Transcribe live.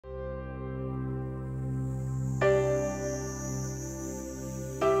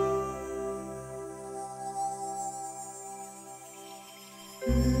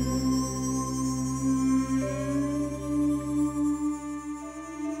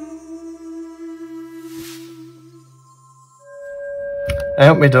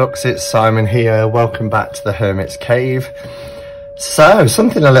Out me ducks, it's Simon here. Welcome back to the Hermit's Cave. So,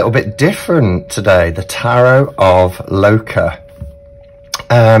 something a little bit different today, the Tarot of Loka.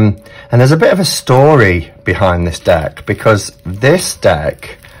 And there's a bit of a story behind this deck, because this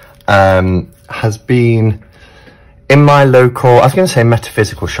deck has been in my local, I was going to say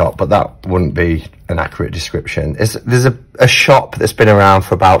metaphysical shop, but that wouldn't be an accurate description. There's a shop that's been around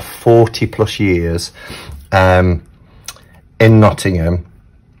for about 40 plus years in Nottingham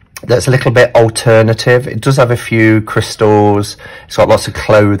that's a little bit alternative. It does have a few crystals, it's got lots of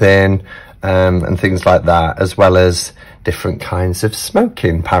clothing and things like that, as well as different kinds of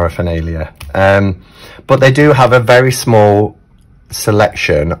smoking paraphernalia. But they do have a very small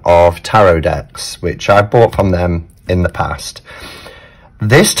selection of tarot decks, which I bought from them in the past.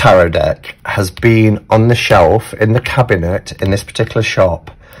 This tarot deck has been on the shelf in the cabinet in this particular shop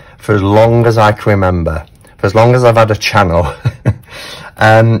for as long as I can remember, for as long as I've had a channel.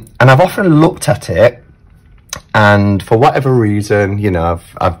 And I've often looked at it, and for whatever reason, you know,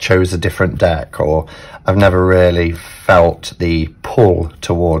 I've chose a different deck, or I've never really felt the pull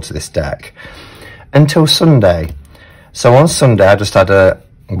towards this deck until Sunday. So on Sunday, I just had a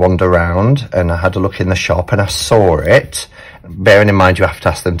wander around and I had a look in the shop and I saw it. Bearing in mind, you have to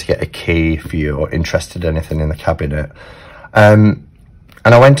ask them to get a key if you're interested in anything in the cabinet. And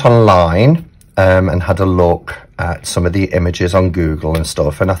I went online and had a look at some of the images on Google and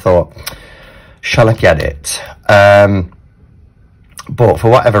stuff, and I thought, shall I get it? But for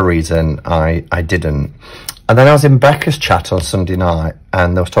whatever reason, I didn't. And then I was in Becca's chat on Sunday night,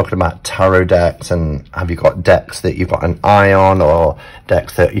 and they was talking about tarot decks, and have you got decks that you've got an eye on, or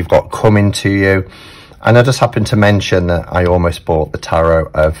decks that you've got coming to you? And I just happened to mention that I almost bought the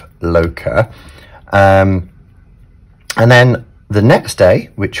Tarot of Loka. And then the next day,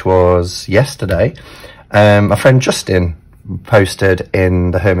 which was yesterday, my friend Justin posted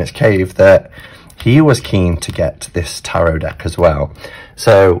in the Hermit's Cave that he was keen to get this tarot deck as well.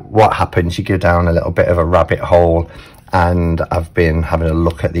 So what happens, you go down a little bit of a rabbit hole, and I've been having a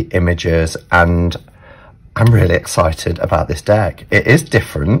look at the images, and I'm really excited about this deck. It is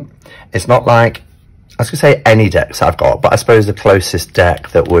different. It's not like, I was going to say any decks I've got, but I suppose the closest deck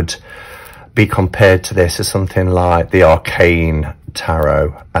that would be compared to this is something like the Arcane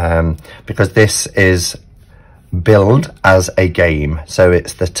Tarot, because this is billed as a game. So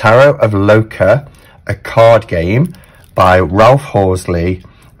it's the Tarot of Loka, a card game by Ralph Horsley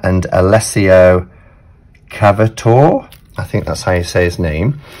and Alessio Cavator. I think that's how you say his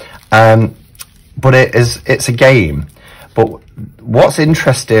name. But it's a game. But what's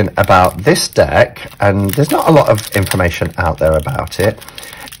interesting about this deck, and there's not a lot of information out there about it,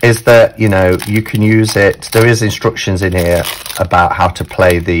 is that, you know, you can use it. There is instructions in here about how to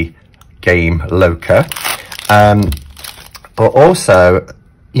play the game Loka. But also,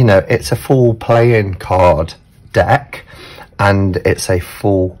 you know, it's a full playing card deck, and it's a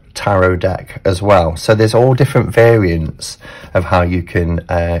full tarot deck as well. So there's all different variants of how you can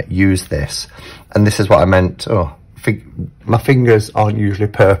use this. And this is what I meant. Oh, my fingers aren't usually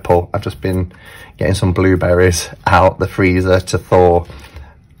purple. I've just been getting some blueberries out the freezer to thaw.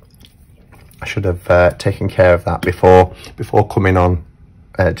 I should have taken care of that before coming on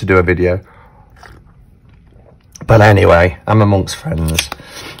to do a video. But anyway, I'm amongst friends.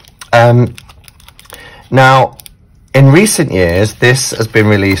 Now, in recent years, this has been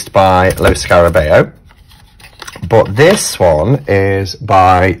released by Loka, but this one is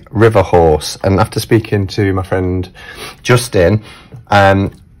by River Horse. And after speaking to my friend Justin,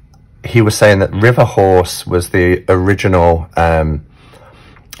 he was saying that River Horse was the original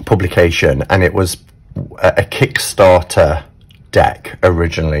publication, and it was a Kickstarter deck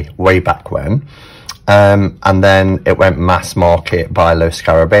originally, way back when. And then it went mass market by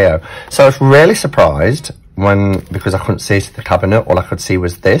Loka. So I was really surprised because I couldn't see it in the cabinet, all I could see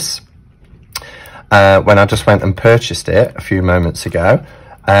was this. When I just went and purchased it a few moments ago,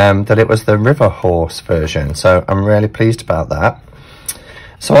 that it was the River Horse version. So I'm really pleased about that.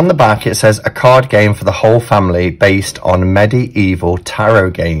 So on the back it says, a card game for the whole family based on medieval tarot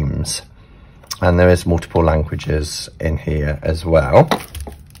games. And there is multiple languages in here as well.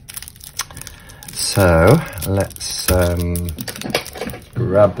 So let's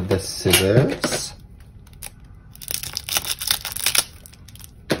grab the scissors.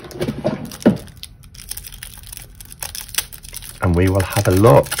 And we will have a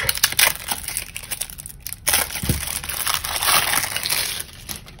look.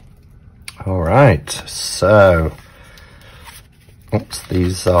 All right, so oops,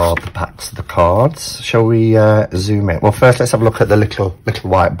 these are the packs of the cards. Shall we zoom in? Well, first let's have a look at the little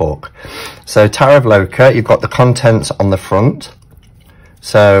white book. So Tarot of Loka, you've got the contents on the front.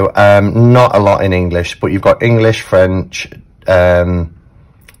 So not a lot in English, but you've got English, French,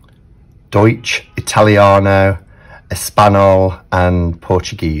 Deutsch, Italiano, Espanol and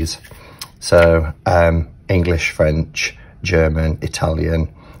Portuguese. So English, French, German,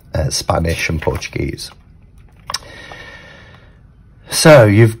 Italian, Spanish and Portuguese. So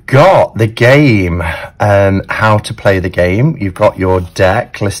you've got the game, how to play the game. You've got your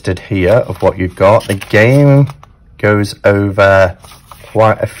deck listed here of what you've got. The game goes over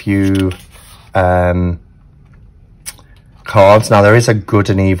quite a few cards. Now there is a good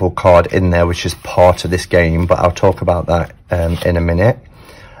and evil card in there, which is part of this game, but I'll talk about that in a minute.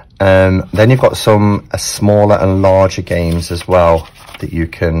 Then you've got some smaller and larger games as well that you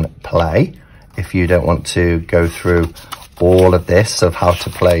can play if you don't want to go through all of this of how to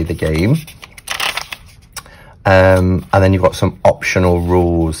play the game. And then you've got some optional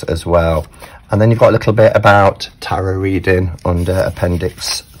rules as well. And then you've got a little bit about tarot reading under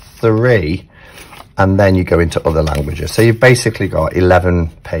Appendix 3. And then you go into other languages. So you've basically got 11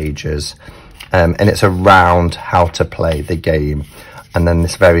 pages. And it's around how to play the game. And then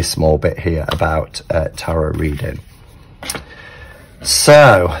this very small bit here about tarot reading.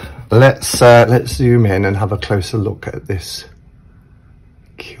 So let's zoom in and have a closer look at this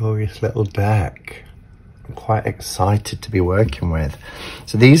curious little deck. I'm quite excited to be working with.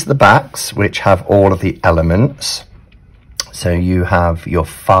 So these are the backs, which have all of the elements. So you have your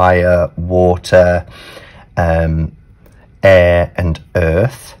fire, water, air and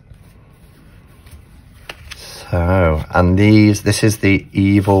earth. So, and this is the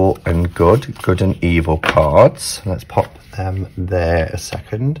evil and good and evil cards. Let's pop them there a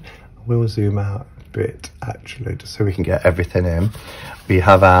second. We'll zoom out a bit actually, just so we can get everything in. We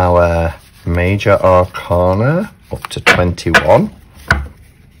have our major arcana up to 21.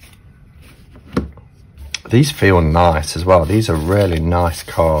 These feel nice as well. These are really nice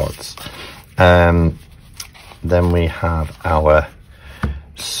cards. Then we have our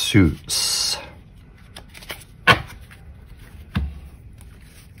suits.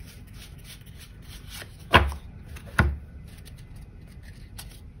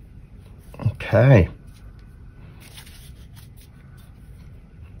 Okay,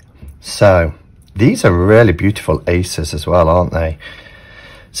 so these are really beautiful aces as well, aren't they?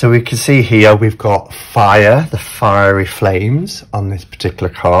 So we can see here we've got fire, the fiery flames on this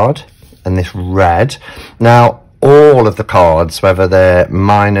particular card, and this red. Now all of the cards, whether they're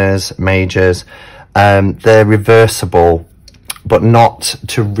minors, majors, they're reversible, but not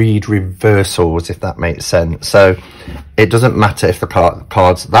to read reversals, if that makes sense. So it doesn't matter if the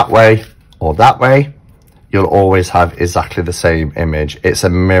card's that way or that way, you'll always have exactly the same image. It's a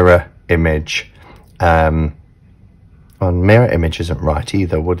mirror image. Well, mirror image isn't right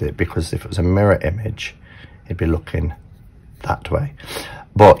either, would it? Because if it was a mirror image, it'd be looking that way.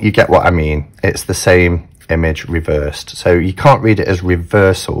 But you get what I mean. It's the same image reversed. So you can't read it as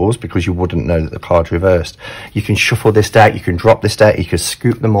reversals because you wouldn't know that the card's reversed. You can shuffle this deck, you can drop this deck, you can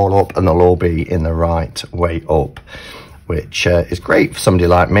scoop them all up and they'll all be in the right way up, which is great for somebody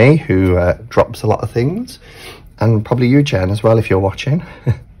like me who drops a lot of things, and probably you, Jen, as well, if you're watching.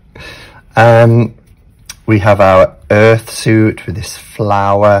 We have our earth suit with this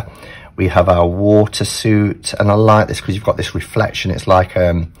flower. We have our water suit, and I like this because you've got this reflection. It's like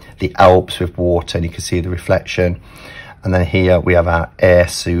the Alps with water, and you can see the reflection. And then here we have our air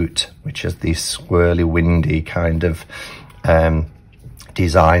suit, which is these swirly, windy kind of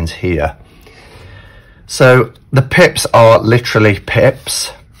designs here. So the pips are literally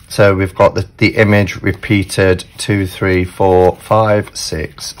pips. So we've got the image repeated 2, 3, 4, 5,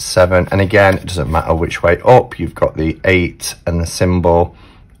 6, 7. And again, it doesn't matter which way up. You've got the 8 and the symbol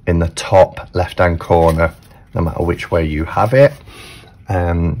in the top left-hand corner, no matter which way you have it.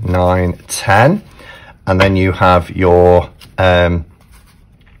 9, 10. And then you have your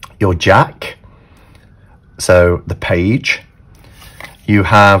jack. So the page. You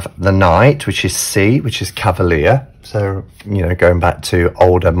have the knight, which is C, which is cavalier. So, you know, going back to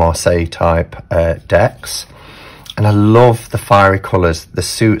older Marseille type decks. And I love the fiery colours. The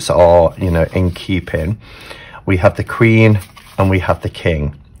suits are, you know, in keeping. We have the queen and we have the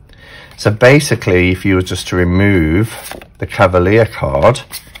king. So basically, if you were just to remove the cavalier card,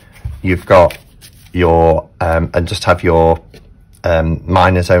 you've got your, and just have your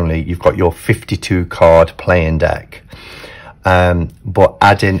minors only, you've got your 52 card playing deck. But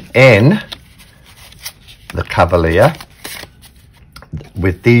adding in the cavalier,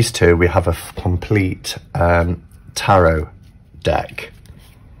 with these two, we have a complete tarot deck.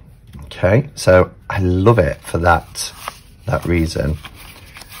 Okay, so I love it for that reason.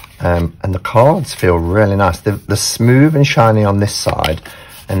 And the cards feel really nice. They're smooth and shiny on this side,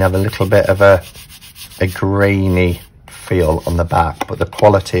 and they have a little bit of a grainy feel on the back, but the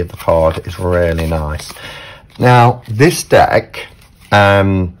quality of the card is really nice. Now, this deck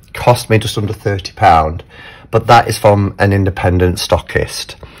cost me just under £30, but that is from an independent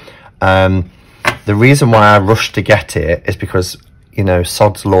stockist. The reason why I rushed to get it is because, you know,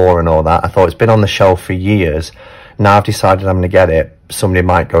 sod's law and all that. I thought it's been on the shelf for years. Now I've decided I'm going to get it. Somebody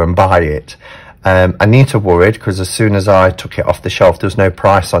might go and buy it. Anita worried because as soon as I took it off the shelf, there was no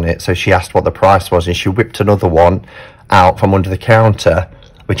price on it. So she asked what the price was, and she whipped another one out from under the counter,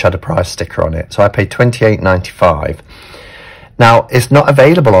 which had a price sticker on it. So I paid £28.95. Now, it's not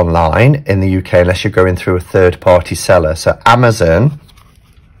available online in the UK unless you're going through a third-party seller. So Amazon,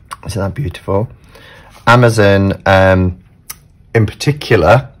 isn't that beautiful? Amazon, in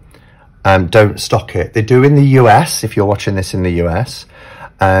particular, don't stock it. They do in the US, if you're watching this in the US.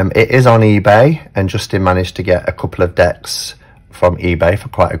 It is on eBay, and Justin managed to get a couple of decks from eBay for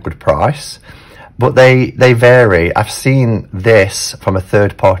quite a good price. But they vary. I've seen this from a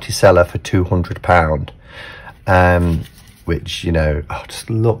third-party seller for £200, which, you know, oh, just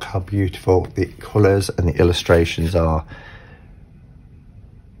look how beautiful the colours and the illustrations are.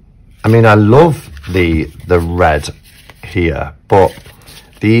 I mean, I love the red here, but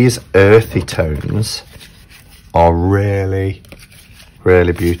these earthy tones are really,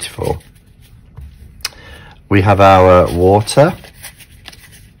 really beautiful. We have our water,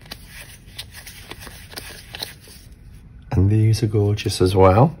 and these are gorgeous as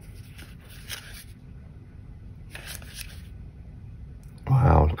well.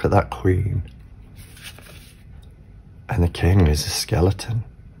 Wow, look at that queen. And the king is a skeleton.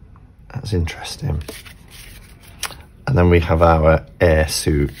 That's interesting. And then we have our air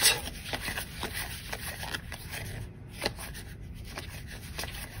suit.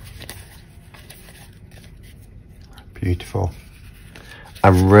 Beautiful. I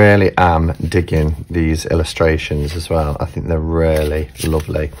really am digging these illustrations as well. I think they're really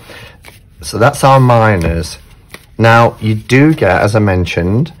lovely. So that's our minors. Now, you do get, as I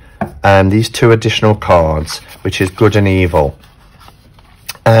mentioned, these two additional cards, which is good and evil.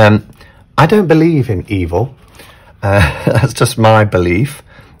 I don't believe in evil. That's just my belief.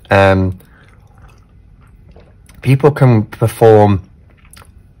 People can perform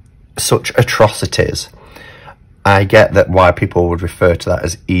such atrocities. I get that why people would refer to that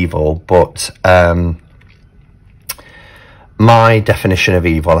as evil, but my definition of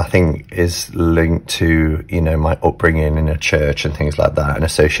evil, I think, is linked to, you know, my upbringing in a church and things like that, and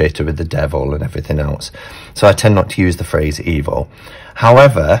associated with the devil and everything else. So I tend not to use the phrase evil.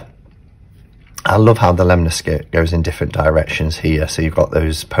 However, I love how the lemniscate goes in different directions here. So you've got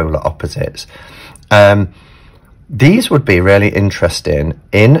those polar opposites. These would be really interesting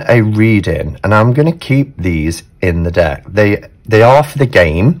in a reading, and I'm going to keep these in the deck. They are for the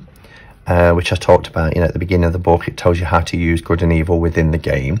game, which I talked about, you know, at the beginning of the book. It tells you how to use good and evil within the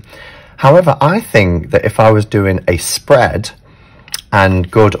game. However, I think that if I was doing a spread and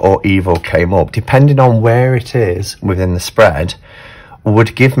good or evil came up, depending on where it is within the spread,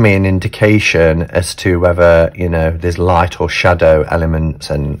 would give me an indication as to whether, you know, there's light or shadow elements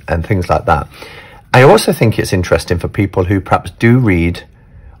and things like that. I also think it's interesting for people who perhaps do read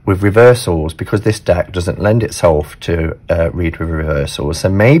with reversals, because this deck doesn't lend itself to read with reversals. So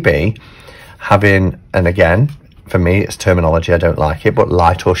maybe having, and again, for me, it's terminology, I don't like it, but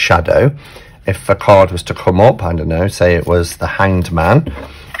light or shadow. If a card was to come up, I don't know, say it was the Hanged Man,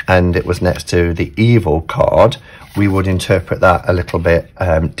 and it was next to the evil card, we would interpret that a little bit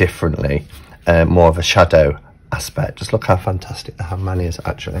differently, more of a shadow aspect. Just look how fantastic the Hanged Man is,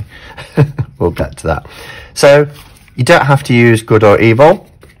 actually. We'll get to that. So you don't have to use good or evil,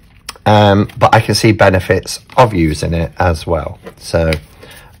 but I can see benefits of using it as well. So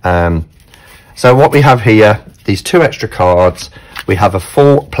so what we have here, these two extra cards, we have a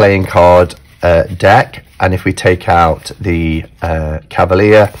full playing card deck, and if we take out the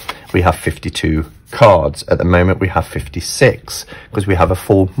Cavalier, we have 52 cards. At the moment we have 56, because we have a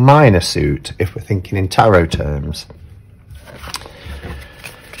full minor suit if we're thinking in tarot terms.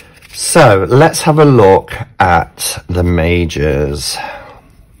 So let's have a look at the majors,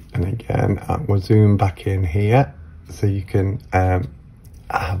 and again we'll zoom back in here so you can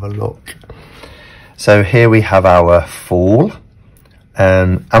have a look. So here we have our Fool,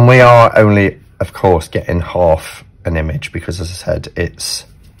 and we are only, of course, getting half an image, because as I said, it's,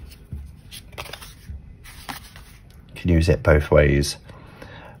 can use it both ways.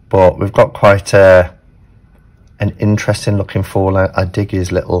 But we've got quite an interesting looking Fool. I dig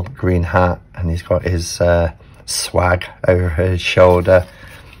his little green hat, and he's got his swag over his shoulder.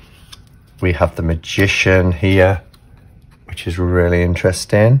 We have the Magician here, which is really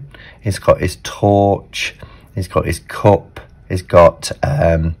interesting. He's got his torch, he's got his cup, he's got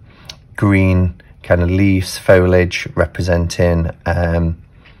green kind of leaves, foliage representing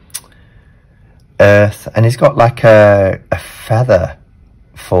earth, and he's got like a feather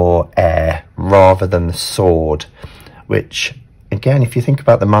for air rather than the sword, which again, if you think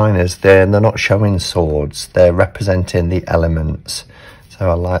about the miners, they're not showing swords, they're representing the elements. So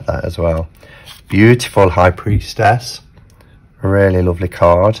I like that as well. Beautiful High Priestess, really lovely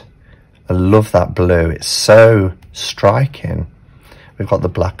card. I love that blue, it's so striking. We've got the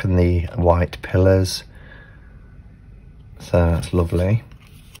black and the white pillars, so that's lovely.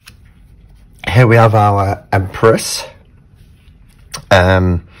 Here we have our Empress.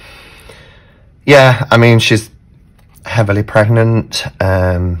 Yeah, I mean, she's heavily pregnant.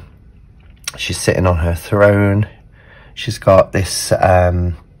 She's sitting on her throne. She's got this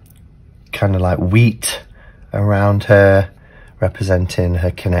kind of like wheat around her, representing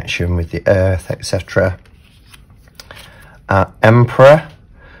her connection with the earth, etc. Our Emperor,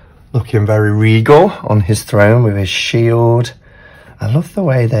 looking very regal on his throne with his shield. I love the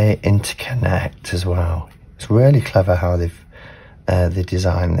way they interconnect as well. It's really clever how they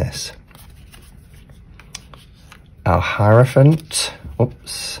designed this. Our Hierophant,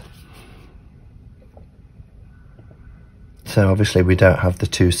 oops. So obviously we don't have the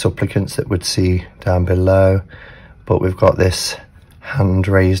two supplicants that we'd see down below, but we've got this hand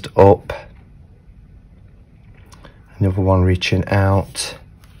raised up. Another one reaching out.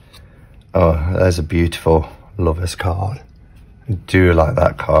 Oh, there's a beautiful Lovers card. I do like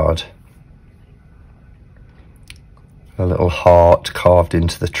that card. A little heart carved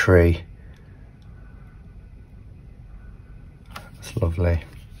into the tree. That's lovely.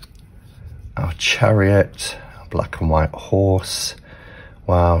 Our Chariot, a black and white horse.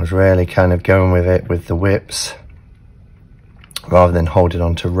 Wow, I was really kind of going with it with the whips, rather than holding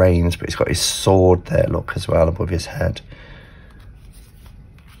on to reins, but he's got his sword there, look, as well, above his head.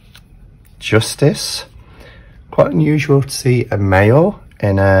 Justice. Quite unusual to see a male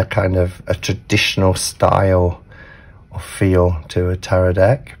in a kind of a traditional style or feel to a tarot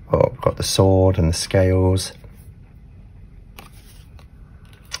deck, but we've got the sword and the scales.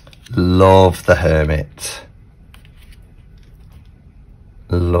 Love the Hermit.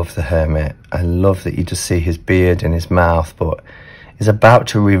 Love the Hermit. I love that you just see his beard and his mouth, but he's about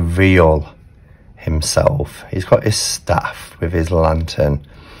to reveal himself. He's got his staff with his lantern.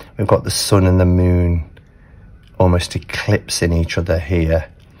 We've got the sun and the moon almost eclipsing each other here,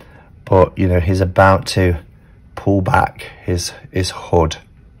 but you know, he's about to pull back his hood.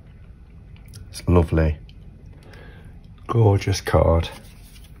 It's lovely. Gorgeous card.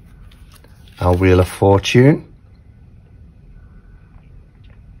 Our Wheel of Fortune.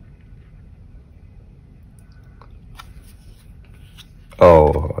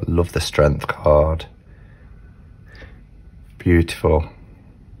 Oh, I love the Strength card. Beautiful.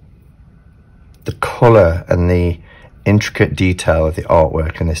 The colour and the intricate detail of the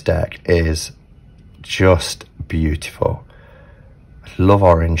artwork in this deck is just beautiful. I love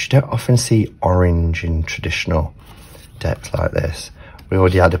orange. You don't often see orange in traditional decks like this. We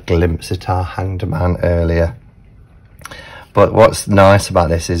already had a glimpse at our Hanged Man earlier. But what's nice about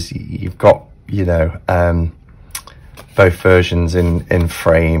this is you've got, you know, both versions in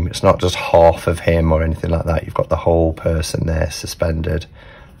frame. It's not just half of him or anything like that. You've got the whole person there suspended,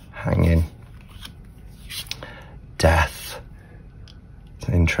 hanging. Death. It's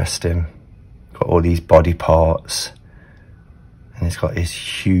interesting. Got all these body parts, and he's got his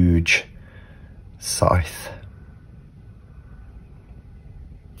huge scythe.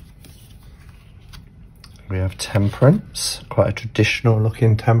 We have Temperance, quite a traditional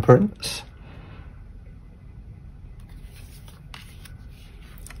looking Temperance.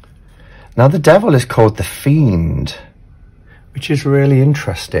 Now the Devil is called the Fiend, which is really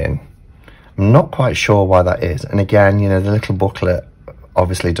interesting. I'm not quite sure why that is. And again, you know, the little booklet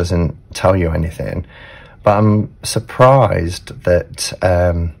obviously doesn't tell you anything, but I'm surprised that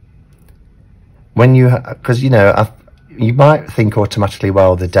when you, because, you know, you might think automatically,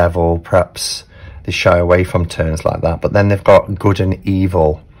 well, the devil, perhaps they shy away from turns like that, but then they've got good and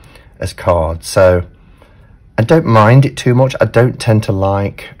evil as cards. So I don't mind it too much. I don't tend to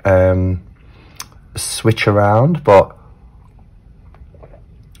like switch around, but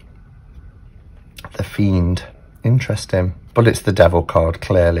the Fiend, interesting. But it's the Devil card,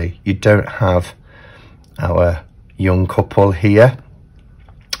 clearly. You don't have our young couple here,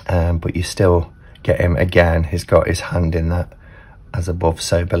 but you still get him again. He's got his hand in that, as above,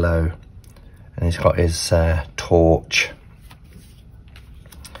 so below. And he's got his torch.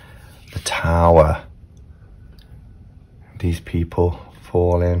 The tower. These people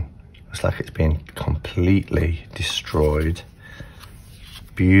falling. Looks like it's been completely destroyed.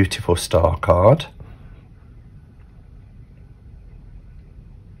 Beautiful star card.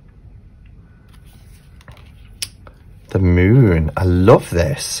 The moon. I love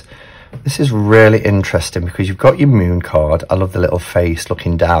this. This is really interesting because you've got your moon card. I love the little face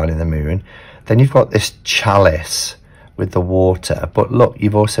looking down in the moon. Then you've got this chalice with the water. But look,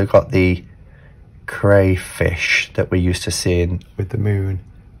 you've also got the crayfish that we're used to seeing with the moon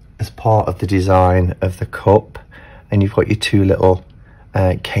as part of the design of the cup. And you've got your two little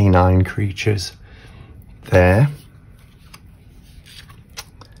canine creatures there.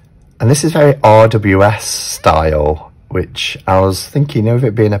 And this is very RWS style, which I was thinking of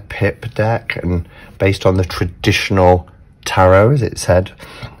it being a pip deck and based on the traditional tarot, as it said.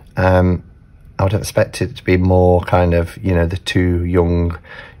 I would expect it to be more kind of, you know, the two young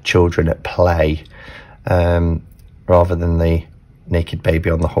children at play, rather than the naked baby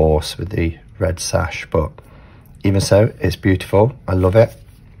on the horse with the red sash. But even so, it's beautiful. I love it.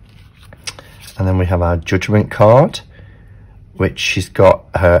 And then we have our judgment card, which she's got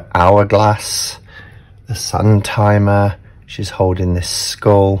her hourglass, the sun timer. She's holding this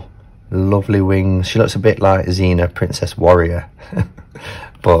skull, lovely wings. She looks a bit like Xena, Princess Warrior.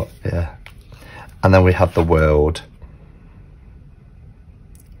 But yeah. And then we have the world,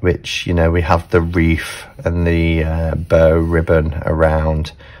 which, you know, we have the wreath and the bow ribbon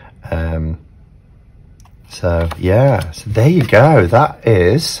around. So yeah, so there you go. That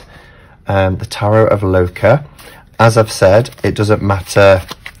is the Tarot of Loka. As I've said, it doesn't matter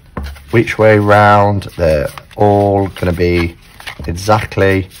which way round, they're all going to be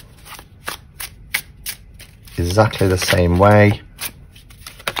exactly the same way.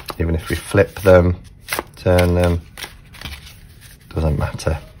 Even if we flip them, turn them, doesn't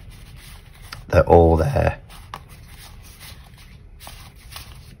matter. They're all there.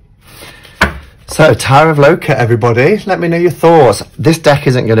 So, Tower of Loka, everybody. Let me know your thoughts. This deck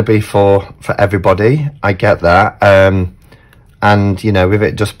isn't going to be for everybody. I get that. And, you know, with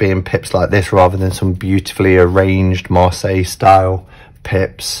it just being pips like this rather than some beautifully arranged Marseille-style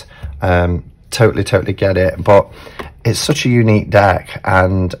pips, totally get it. But it's such a unique deck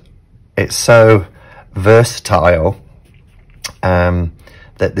and it's so versatile that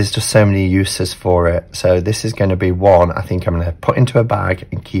there's just so many uses for it. So this is going to be one I think I'm going to put into a bag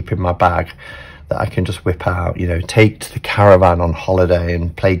and keep in my bag, that I can just whip out, you know, take to the caravan on holiday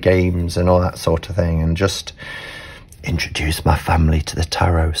and play games and all that sort of thing, and just introduce my family to the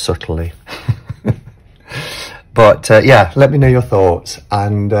tarot subtly. But yeah, let me know your thoughts,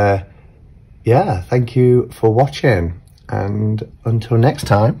 and yeah, thank you for watching, and until next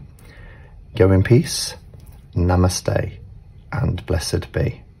time, go in peace, namaste, and blessed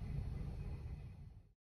be.